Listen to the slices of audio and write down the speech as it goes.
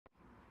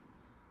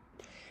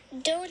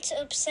Don't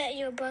upset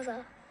your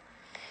brother.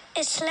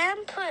 Islam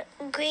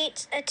put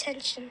great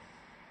attention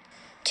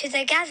to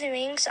the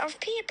gatherings of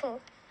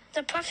people.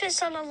 The Prophet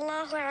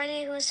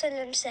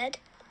ﷺ said,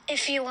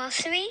 if you are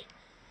three,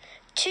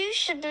 two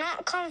should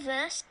not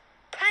converse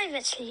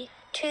privately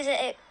to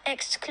the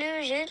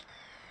exclusion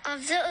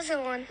of the other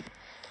one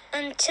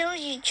until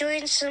you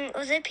join some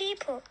other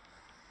people,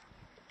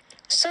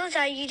 so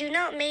that you do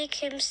not make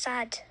him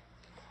sad.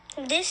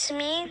 This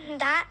means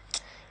that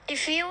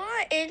if you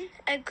are in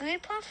a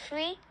group of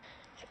three,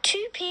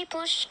 two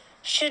people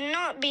should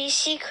not be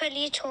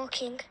secretly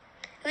talking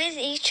with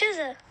each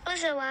other.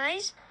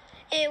 Otherwise,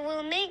 it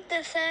will make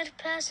the third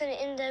person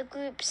in the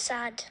group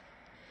sad.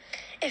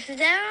 If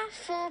there are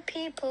four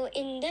people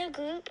in the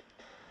group,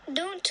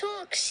 don't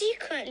talk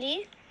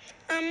secretly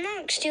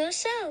amongst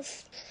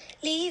yourself,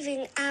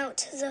 leaving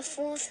out the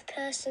fourth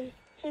person.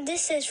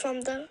 This is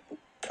from the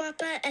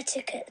proper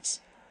etiquette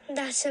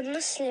that a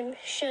Muslim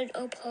should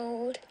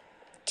uphold.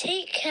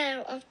 Take care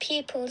of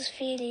people's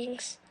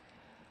feelings.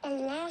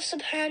 Allah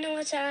subhanahu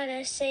wa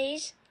ta'ala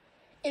says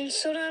in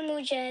Surah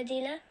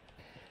Mujadila,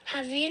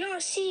 have you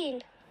not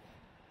seen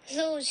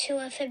those who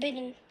are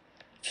forbidden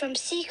from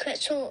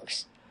secret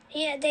talks,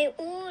 yet they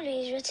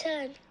always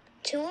return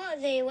to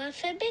what they were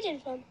forbidden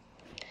from,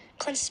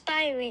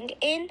 conspiring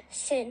in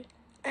sin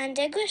and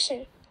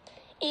aggression?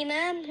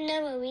 Imam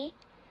Nawawi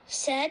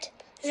said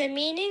the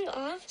meaning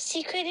of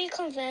secretly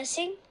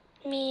conversing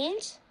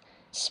means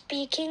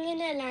speaking in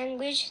a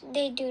language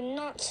they do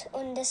not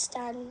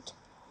understand.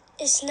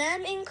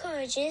 Islam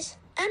encourages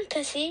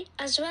empathy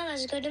as well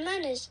as good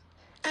manners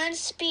and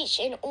speech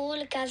in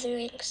all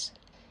gatherings.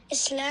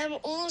 Islam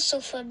also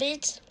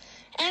forbids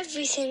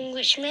everything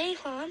which may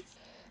harm,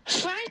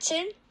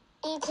 frighten,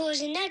 or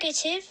cause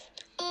negative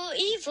or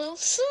evil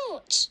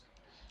thoughts.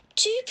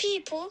 Two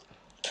people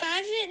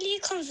privately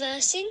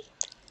conversing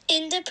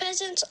in the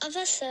presence of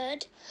a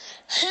third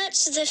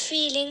hurts the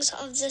feelings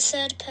of the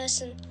third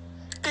person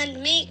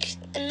and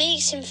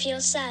makes him feel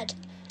sad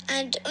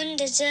and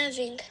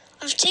undeserving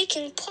of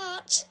taking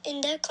part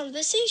in their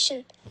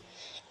conversation.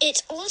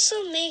 It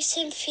also makes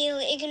him feel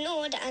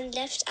ignored and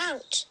left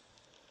out.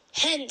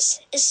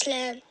 Hence,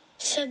 Islam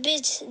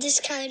forbids this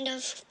kind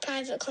of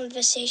private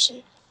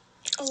conversation.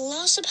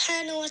 Allah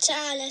subhanahu wa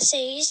ta'ala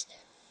says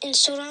in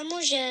Surah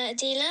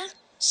Mujadila,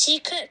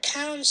 secret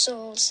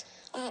counsels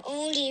are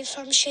only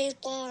from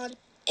Shaitan,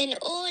 in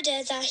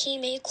order that he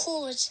may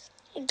cause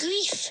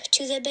grief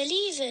to the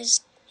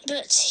believers,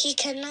 but he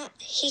cannot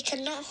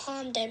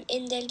harm them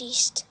in the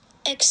least,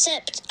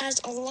 except as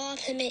Allah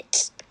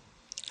permits.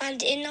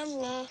 And in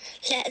Allah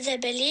let the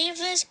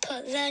believers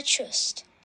put their trust.